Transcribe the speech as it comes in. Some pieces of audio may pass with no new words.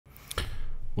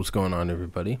What's going on,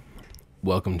 everybody?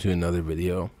 Welcome to another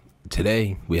video.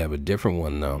 Today we have a different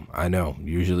one though. I know,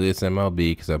 usually it's MLB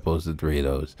because I posted 3 of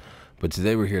those, but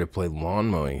today we're here to play lawn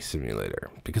mowing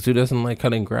simulator because who doesn't like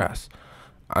cutting grass?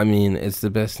 I mean, it's the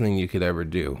best thing you could ever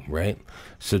do, right?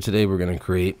 So today we're going to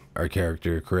create our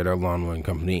character, create our lawn mowing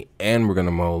company, and we're going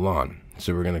to mow a lawn.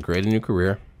 So we're going to create a new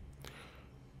career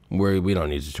where we don't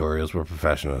need tutorials. We're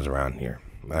professionals around here.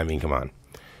 I mean, come on.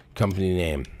 Company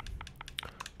name,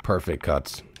 Perfect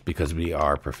Cuts, because we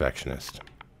are perfectionists.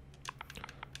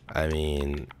 I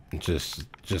mean,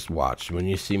 just watch. When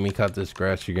you see me cut this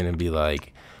grass, you're going to be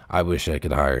like, I wish I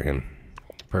could hire him.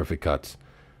 Perfect Cuts.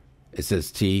 It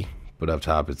says T, but up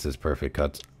top it says Perfect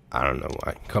Cuts. I don't know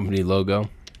why. Company logo.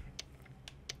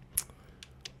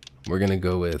 We're going to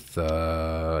go with,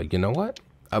 you know what?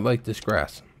 I like this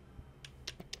grass.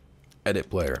 Edit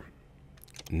player.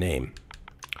 Name.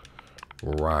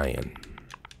 Ryan.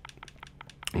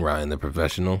 Ryan the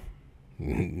professional.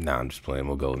 Nah, I'm just playing.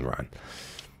 We'll go with Ryan.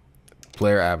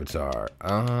 Player avatar.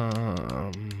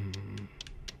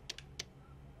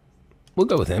 We'll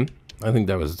go with him. I think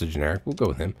that was the generic. We'll go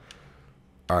with him.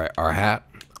 All right, our hat,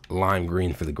 lime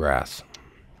green for the grass.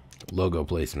 Logo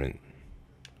placement.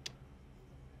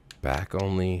 Back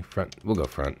only. Front. We'll go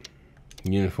front.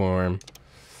 Uniform.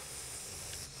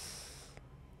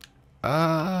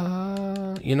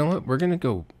 You know what? We're gonna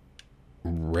go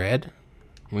red.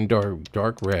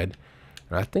 Dark red.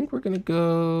 And I think we're gonna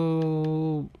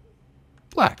go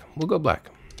black. We'll go black.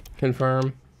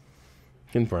 Confirm.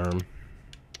 Confirm.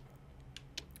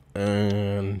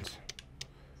 And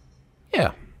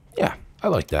yeah, I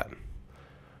like that.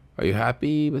 Are you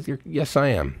happy with your? Yes, I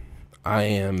am. I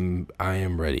am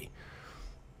ready.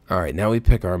 All right, now we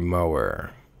pick our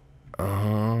mower.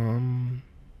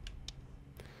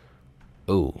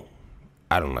 Oh,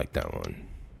 I don't like that one.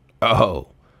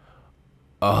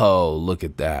 Oh, look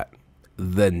at that.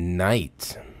 The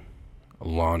night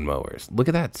lawnmowers. Look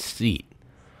at that seat.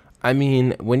 I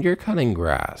mean, when you're cutting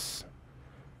grass,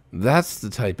 that's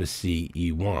the type of seat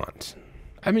you want.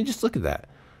 I mean, just look at that.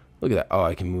 Look at that. Oh,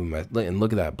 I can move my... And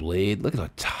look at that blade. Look at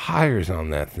the tires on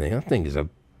that thing. That thing is a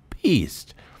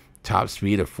beast. Top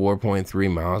speed of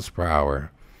 4.3 miles per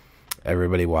hour.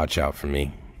 Everybody watch out for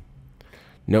me.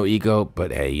 No eco,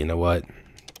 but hey, you know what?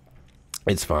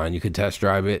 It's fine. You could test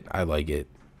drive it. I like it.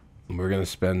 We're going to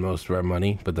spend most of our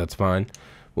money, but that's fine.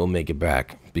 We'll make it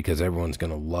back because everyone's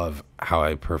going to love how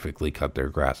I perfectly cut their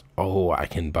grass. Oh, I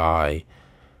can buy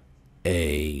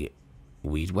a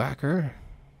weed whacker.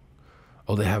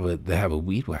 Oh, they have a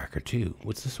weed whacker too.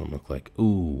 What's this one look like?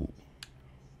 Ooh.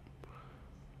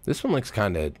 This one looks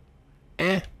kind of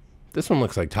This one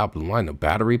looks like top of the line. No,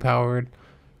 battery powered.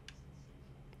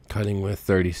 Cutting with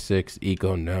 36.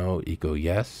 Eco no. Eco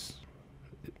yes.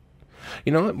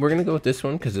 You know what? We're gonna go with this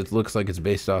one because it looks like it's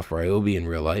based off Ryobi in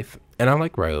real life, and I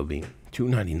like Ryobi.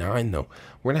 $2.99 though.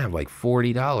 We're gonna have like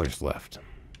 $40 left,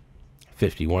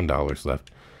 $51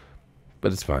 left,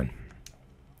 but it's fine.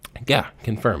 Yeah,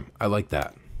 confirm. I like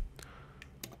that.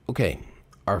 Okay,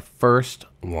 our first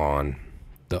lawn,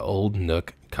 the old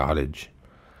Nook cottage.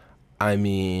 I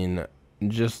mean,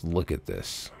 just look at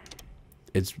this.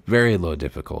 It's very low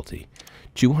difficulty.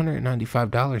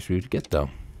 $295 for you to get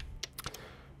though.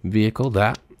 Vehicle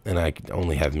that, and I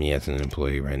only have me as an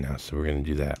employee right now, so we're gonna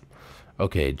do that.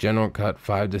 Okay, general cut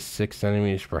 5 to 6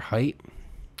 centimeters per height,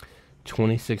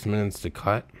 26 minutes to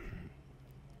cut.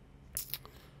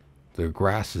 The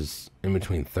grass is in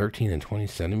between 13 and 20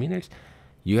 centimeters.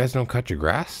 You guys don't cut your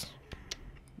grass?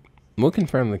 We'll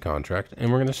confirm the contract,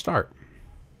 and we're gonna start.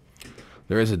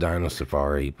 There is a dino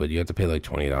safari, but you have to pay like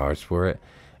 $20 for it.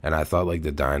 And I thought like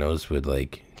the dinos would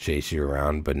like chase you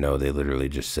around, but no, they literally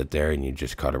just sit there and you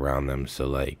just cut around them. So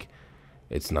like,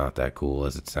 it's not that cool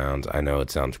as it sounds. I know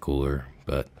it sounds cooler,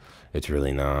 but it's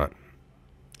really not.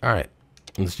 All right,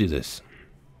 let's do this.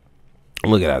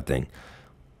 Look at that thing.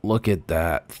 Look at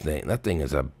that thing. That thing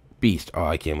is a beast. Oh,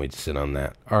 I can't wait to sit on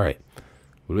that. All right,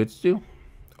 what do we have to do?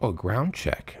 Oh, ground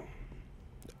check.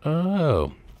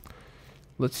 Oh,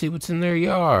 let's see what's in their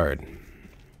yard.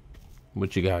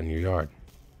 What you got in your yard?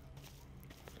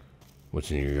 What's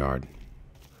in your yard?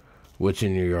 What's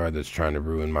in your yard that's trying to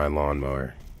ruin my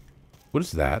lawnmower? What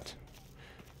is that?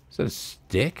 Is that a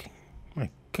stick? My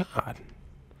God.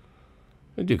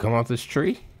 Did you come off this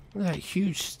tree? Look at that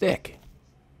huge stick.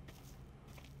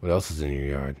 What else is in your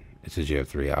yard? It says you have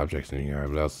 3 objects in your yard.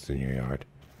 What else is in your yard?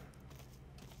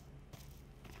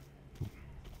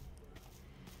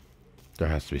 There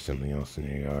has to be something else in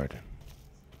your yard.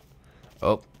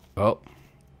 Oh.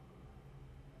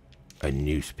 A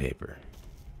newspaper.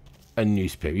 A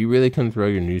newspaper. You really couldn't throw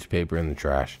your newspaper in the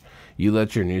trash. You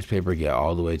let your newspaper get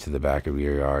all the way to the back of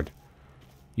your yard.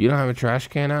 You don't have a trash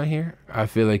can out here? I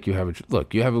feel like you have a...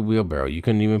 Look, you have a wheelbarrow. You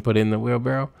couldn't even put it in the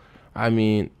wheelbarrow? I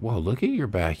mean, whoa, look at your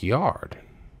backyard.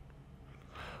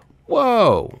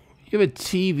 Whoa! You have a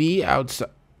TV outside.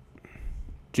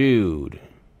 Dude.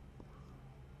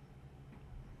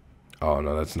 Oh,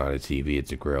 no, that's not a TV.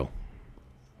 It's a grill.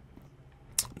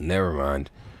 Never mind.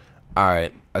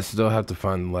 Alright, I still have to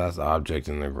find the last object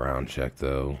in the ground check,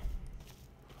 though.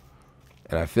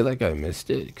 And I feel like I missed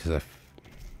it, because I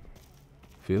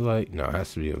feel like... No, it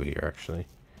has to be over here, actually.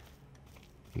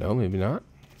 No, maybe not.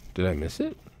 Did I miss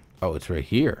it? Oh, it's right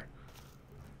here.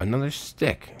 Another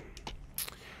stick.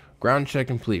 Ground check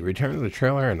complete. Return to the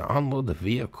trailer and unload the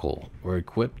vehicle. We're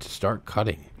equipped to start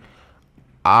cutting.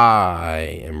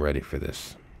 I am ready for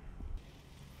this.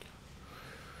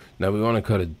 Now, we want to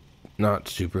cut it not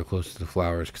super close to the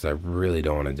flowers, because I really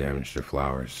don't want to damage the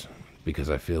flowers.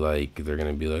 Because I feel like they're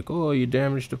going to be like, oh, you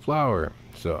damaged the flower.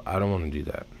 So I don't want to do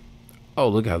that. Oh,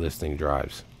 look how this thing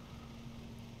drives.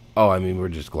 Oh, I mean, we're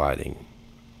just gliding.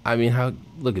 I mean,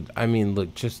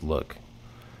 look, just look.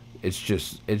 It's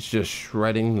just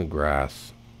shredding the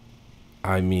grass.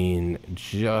 I mean,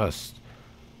 just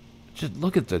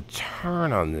look at the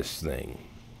turn on this thing.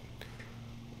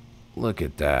 Look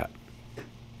at that.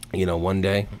 You know, one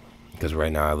day, because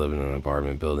right now I live in an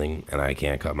apartment building and I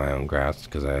can't cut my own grass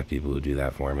because I have people who do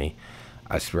that for me.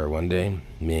 I swear one day,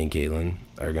 me and Caitlin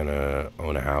are going to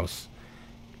own a house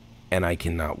and I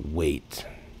cannot wait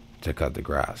to cut the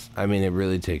grass. I mean, it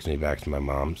really takes me back to my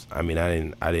mom's. I mean,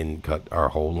 I didn't cut our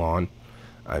whole lawn.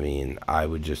 I mean, I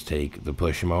would just take the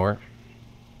push mower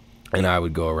and I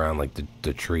would go around like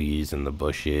the trees and the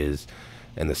bushes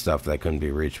and the stuff that couldn't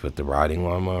be reached with the riding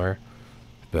lawnmower.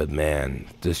 But man,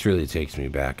 this really takes me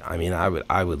back. I mean,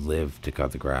 I would live to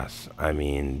cut the grass. I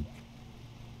mean,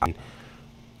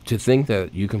 to think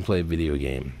that you can play a video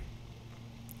game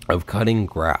of cutting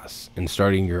grass and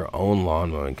starting your own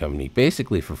lawn mowing company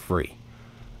basically for free.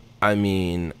 I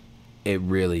mean, it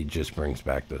really just brings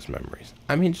back those memories.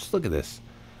 I mean, just look at this.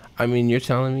 I mean, you're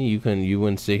telling me you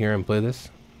wouldn't sit here and play this?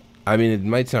 I mean, it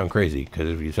might sound crazy because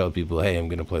if you tell people, hey, I'm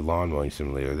going to play lawn mowing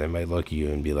simulator, they might look at you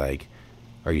and be like,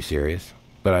 are you serious?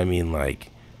 But I mean, like,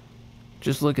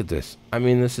 just look at this. I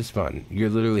mean, this is fun. You're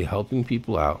literally helping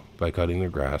people out by cutting their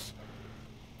grass.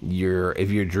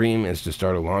 If your dream is to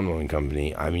start a lawn mowing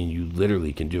company, I mean, you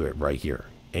literally can do it right here.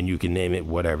 And you can name it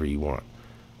whatever you want.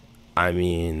 I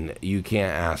mean, you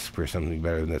can't ask for something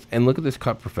better than this. And look at this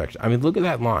cut perfection. I mean, look at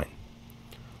that line.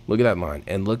 Look at that line.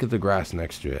 And look at the grass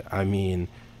next to it. I mean,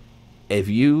 if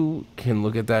you can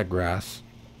look at that grass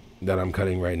that I'm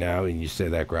cutting right now and you say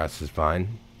that grass is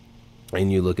fine, and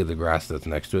you look at the grass that's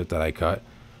next to it that I cut,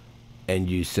 and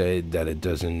you say that it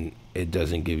doesn't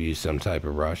give you some type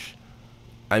of rush,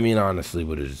 I mean, honestly,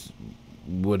 what is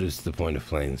the point of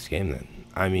playing this game then?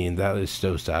 I mean, that is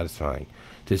so satisfying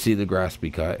to see the grass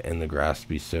be cut and the grass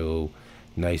be so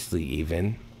nicely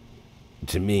even.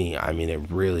 To me, I mean, it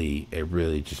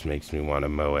really just makes me want to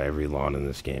mow every lawn in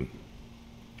this game.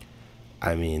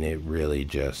 I mean, it really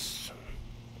just...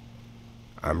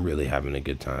 I'm really having a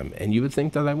good time. And you would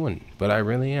think that I wouldn't, but I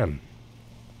really am.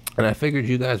 And I figured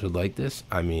you guys would like this.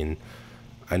 I mean,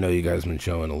 I know you guys have been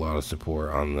showing a lot of support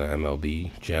on the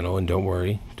MLB channel, and don't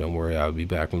worry, I'll be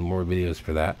back with more videos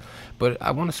for that. But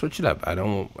I want to switch it up. I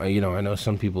know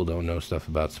some people don't know stuff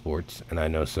about sports, and I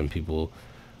know some people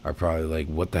are probably like,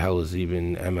 what the hell is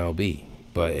even MLB?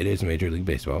 But it is Major League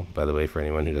Baseball, by the way, for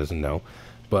anyone who doesn't know.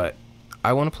 But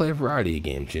I want to play a variety of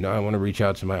games. I want to reach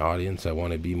out to my audience. I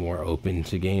want to be more open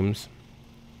to games.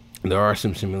 There are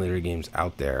some simulator games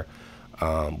out there.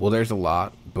 Well, there's a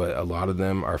lot, but a lot of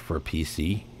them are for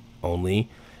PC only,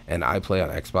 and I play on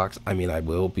Xbox. I mean, I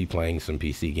will be playing some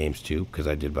PC games too, because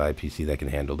I did buy a PC that can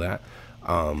handle that.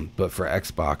 But for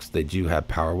Xbox, they do have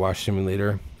Power Wash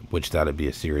Simulator, which that'd be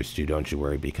a series too, don't you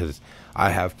worry, because I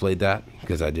have played that,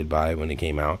 because I did buy it when it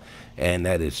came out, and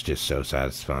that is just so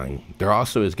satisfying. There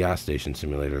also is Gas Station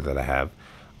Simulator that I have.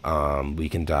 We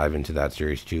can dive into that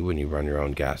series too when you run your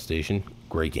own gas station.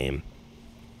 Great game.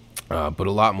 But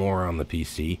a lot more on the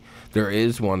PC. There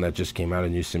is one that just came out, a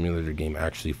new simulator game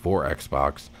actually for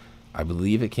Xbox. I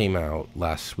believe it came out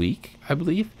last week, I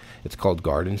believe. It's called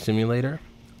Garden Simulator.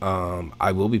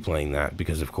 I will be playing that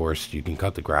because, of course, you can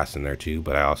cut the grass in there too,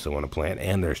 but I also want to plant,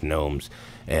 and there's gnomes,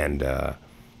 and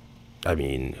I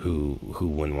mean, who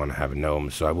wouldn't want to have a gnome?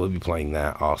 So I will be playing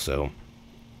that also.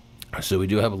 So we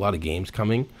do have a lot of games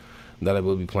coming that I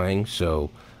will be playing. So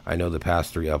I know the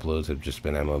past 3 uploads have just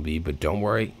been MLB, but don't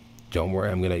worry, don't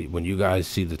worry, when you guys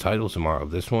see the title tomorrow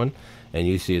of this one, and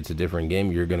you see it's a different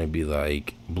game, you're gonna be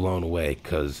like blown away,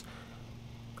 because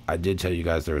I did tell you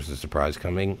guys there was a surprise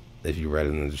coming, if you read it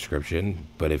in the description.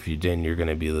 But if you didn't, you're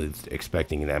gonna be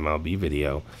expecting an MLB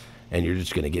video, and you're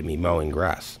just gonna get me mowing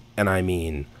grass. And I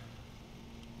mean,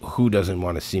 who doesn't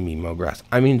want to see me mow grass?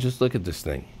 I mean, just look at this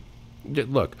thing.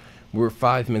 Look, we're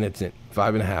 5 minutes in,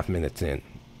 5.5 minutes in,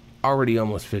 already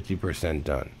almost 50%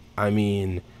 done. I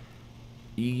mean,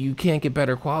 you can't get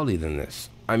better quality than this.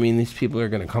 I mean, these people are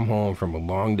going to come home from a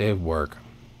long day of work.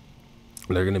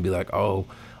 They're going to be like, oh,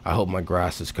 I hope my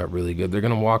grass is cut really good. They're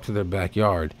going to walk to their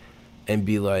backyard and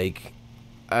be like,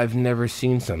 I've never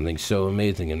seen something so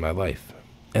amazing in my life.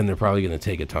 And they're probably going to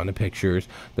take a ton of pictures.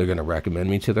 They're going to recommend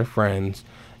me to their friends.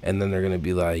 And then they're going to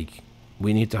be like,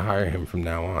 we need to hire him from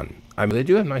now on. I mean, they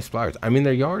do have nice flowers. I mean,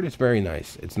 their yard is very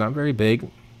nice. It's not very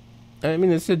big. I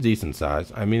mean, it's a decent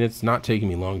size. I mean, it's not taking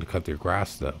me long to cut their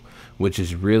grass, though, which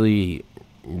is really,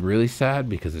 really sad,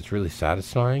 because it's really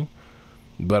satisfying.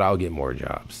 But I'll get more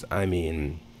jobs. I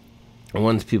mean,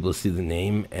 once people see the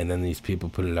name, and then these people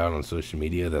put it out on social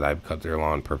media that I've cut their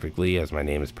lawn perfectly, as my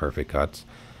name is Perfect Cuts,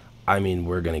 I mean,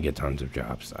 we're going to get tons of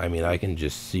jobs. I mean, I can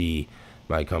just see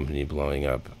my company blowing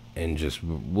up, and just,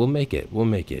 we'll make it. We'll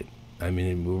make it. I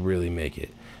mean, we'll really make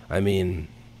it. I mean,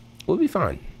 we'll be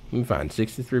fine. We'll be fine.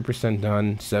 63%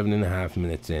 done, 7.5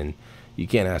 minutes in. You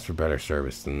can't ask for better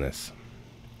service than this.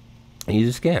 And you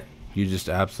just can't. You just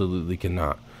absolutely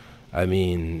cannot. I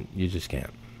mean, you just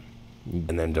can't.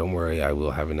 And then don't worry, I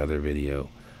will have another video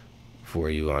for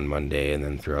you on Monday, and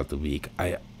then throughout the week.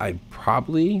 I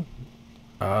probably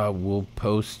will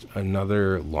post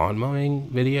another lawn mowing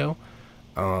video.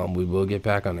 We will get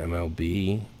back on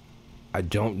MLB. I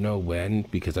don't know when,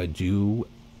 because I do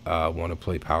want to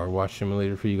play Power Wash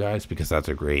Simulator for you guys, because that's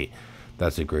a great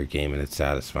game, and it's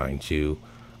satisfying too.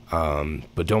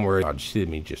 But don't worry, I'll just see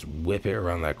me just whip it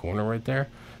around that corner right there.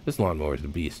 This lawnmower is a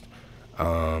beast.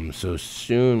 So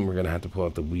soon we're gonna have to pull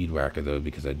out the weed whacker, though,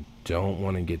 because I don't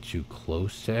want to get too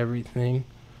close to everything.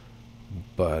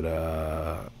 But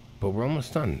we're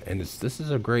almost done, and this is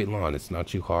a great lawn. It's not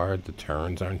too hard. The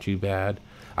turns aren't too bad.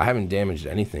 I haven't damaged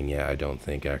anything yet, I don't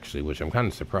think, actually, which I'm kind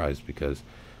of surprised, because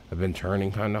I've been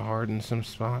turning kind of hard in some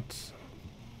spots.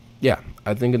 Yeah,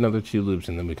 I think another 2 loops,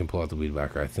 and then we can pull out the weed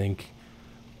whacker. I think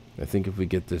if we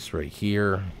get this right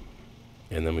here,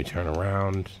 and then we turn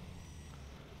around,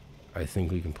 I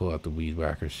think we can pull out the weed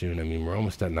whacker soon. I mean, we're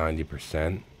almost at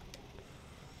 90%.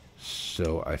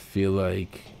 So I feel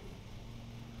like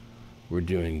we're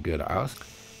doing good.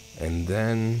 And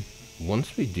then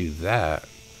once we do that,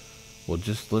 we'll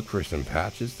just look for some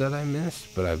patches that I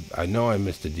missed. But I know I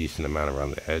missed a decent amount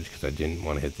around the edge, because I didn't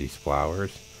want to hit these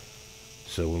flowers.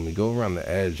 So when we go around the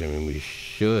edge, I mean, we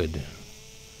should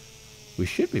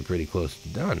be pretty close to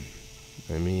done.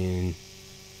 I mean,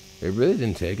 it really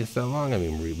didn't take us that long. I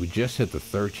mean, we just hit the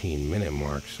 13-minute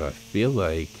mark, so I feel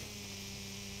like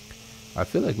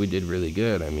we did really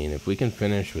good. I mean, if we can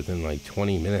finish within like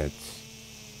 20 minutes,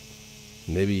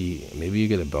 maybe you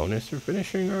get a bonus for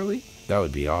finishing early. That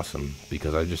would be awesome,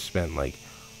 because I just spent like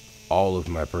all of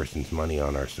my person's money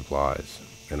on our supplies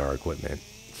and our equipment.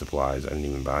 Supplies, I didn't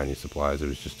even buy any supplies, it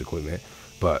was just equipment.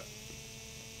 But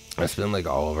I spent like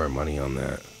all of our money on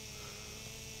that.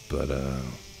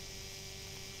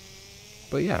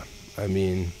 But yeah, I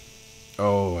mean,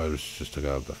 oh, I just took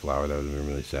out the flower. That would have been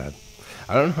really sad.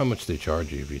 I don't know how much they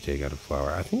charge you if you take out a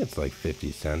flower. I think it's like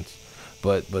 50 cents.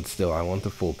 But still, I want the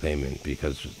full payment,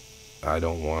 because I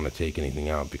don't want to take anything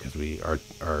out, because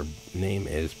our name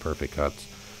is Perfect Cuts.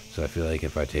 So I feel like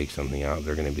if I take something out,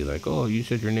 they're going to be like, oh, you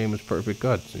said your name was Perfect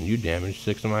Cuts, and you damaged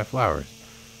 6 of my flowers.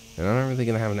 And I'm not really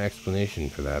going to have an explanation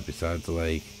for that, besides,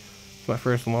 like, it's my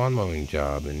first lawn mowing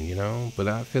job, and, you know, but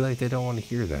I feel like they don't want to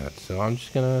hear that. So I'm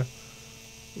just going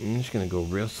to go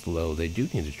real slow. They do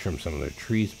need to trim some of their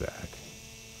trees back,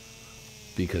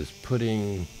 because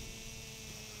putting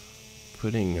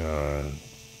the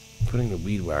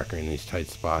weed whacker in these tight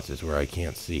spots is where I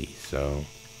can't see. So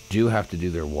do have to do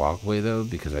their walkway, though,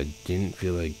 because I didn't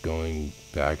feel like going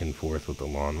back and forth with the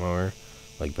lawnmower,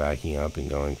 like backing up and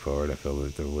going forward. I felt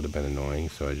like that would have been annoying,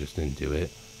 so I just didn't do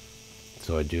it.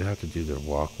 So I do have to do their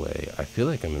walkway. I feel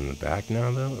like I'm in the back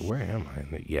now, though. Where am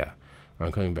I? Yeah,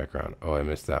 I'm coming back around. Oh, I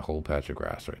missed that whole patch of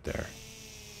grass right there.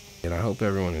 And I hope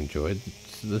everyone enjoyed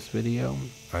this video.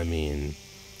 I mean,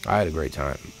 I had a great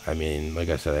time. I mean, like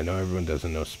I said, I know everyone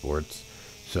doesn't know sports,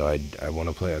 so I want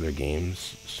to play other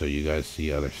games so you guys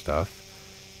see other stuff,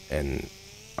 and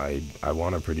I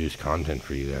want to produce content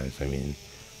for you guys. I mean,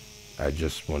 I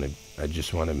just want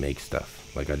to make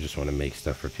stuff. Like, I just want to make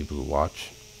stuff for people to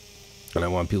watch, and I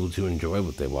want people to enjoy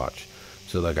what they watch.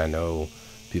 So like I know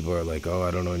people are like, oh,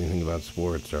 I don't know anything about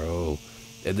sports, or oh,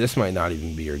 this might not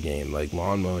even be your game. Like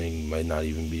lawn mowing might not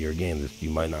even be your game. You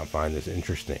might not find this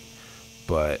interesting,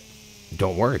 but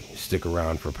don't worry, stick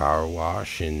around for Power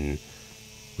Wash and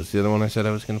what's the other one I said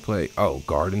I was gonna play? Oh,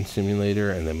 Garden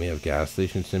Simulator, and then we have Gas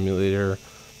Station Simulator,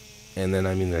 and then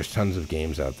I mean there's tons of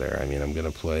games out there. I mean I'm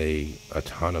gonna play a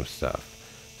ton of stuff.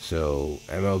 So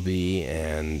MLB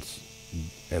and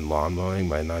lawn mowing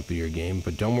might not be your game,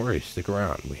 but don't worry, stick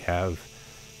around. We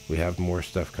have more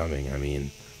stuff coming. I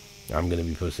mean, I'm gonna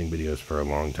be posting videos for a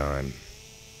long time.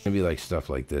 It's gonna be like stuff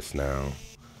like this now,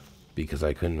 because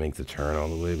I couldn't make the turn all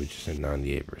the way, but just at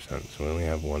 98%. So we only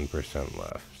have 1%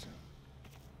 left.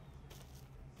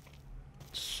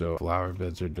 So flower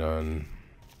beds are done.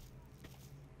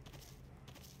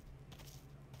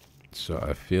 So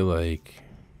I feel like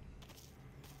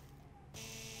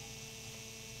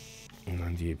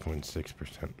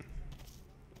 98.6%.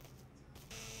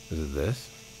 Is it this?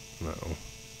 No.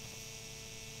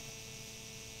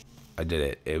 I did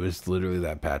it. It was literally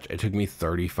that patch. It took me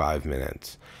 35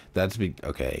 minutes.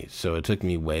 Okay, so it took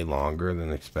me way longer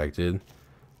than expected.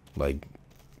 Like,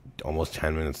 almost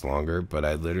 10 minutes longer. But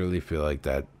I literally feel like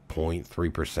that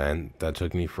 0.3% that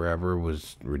took me forever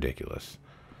was ridiculous.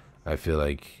 I feel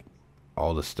like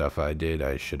all the stuff I did,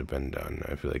 I should have been done.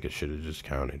 I feel like it should have just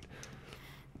counted.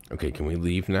 Okay, can we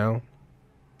leave now?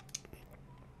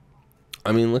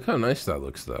 I mean, look how nice that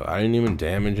looks, though. I didn't even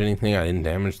damage anything. I didn't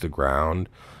damage the ground.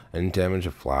 I didn't damage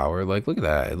a flower. Like, look at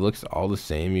that. It looks all the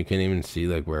same. You can't even see,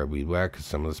 like, where a weed whacked because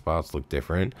some of the spots look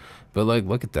different. But, like,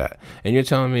 look at that. And you're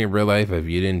telling me in real life, if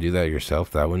you didn't do that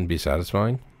yourself, that wouldn't be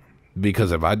satisfying?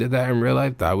 Because if I did that in real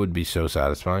life, that would be so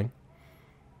satisfying.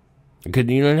 Because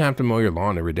you don't have to mow your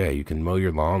lawn every day. You can mow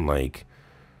your lawn, like,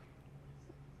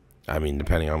 I mean,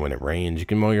 depending on when it rains, you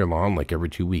can mow your lawn, like, every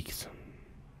 2 weeks.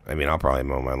 I mean, I'll probably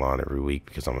mow my lawn every week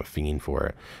because I'm a fiend for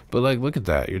it. But, like, look at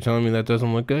that. You're telling me that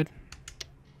doesn't look good?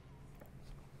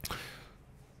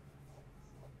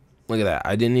 Look at that.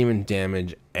 I didn't even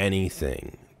damage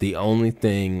anything. The only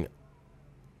thing...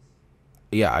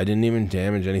 Yeah, I didn't even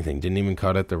damage anything. Didn't even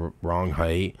cut at the wrong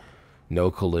height.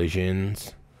 No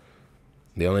collisions.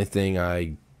 The only thing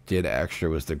I did extra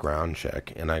was the ground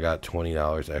check, and I got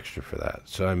 $20 extra for that.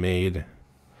 So I made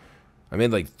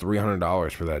like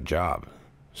 $300 for that job.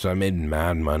 So I made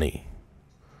mad money.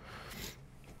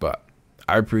 But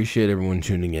I appreciate everyone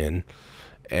tuning in,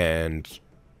 and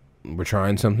we're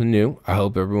trying something new. I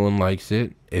hope everyone likes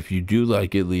it. If you do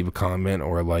like it, leave a comment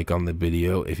or a like on the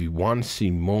video. If you want to see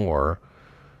more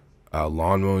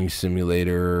lawn mowing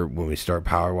simulator, when we start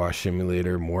Power Wash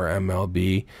Simulator, more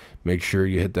MLB, make sure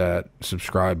you hit that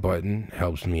subscribe button. It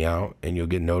helps me out, and you'll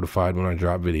get notified when I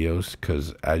drop videos,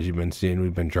 because as you've been seeing,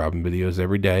 we've been dropping videos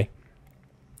every day.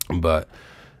 But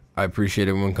I appreciate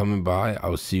everyone coming by. I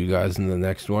will see you guys in the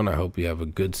next one. I hope you have a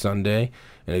good Sunday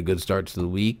and a good start to the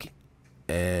week.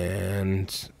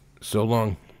 And so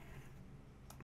long.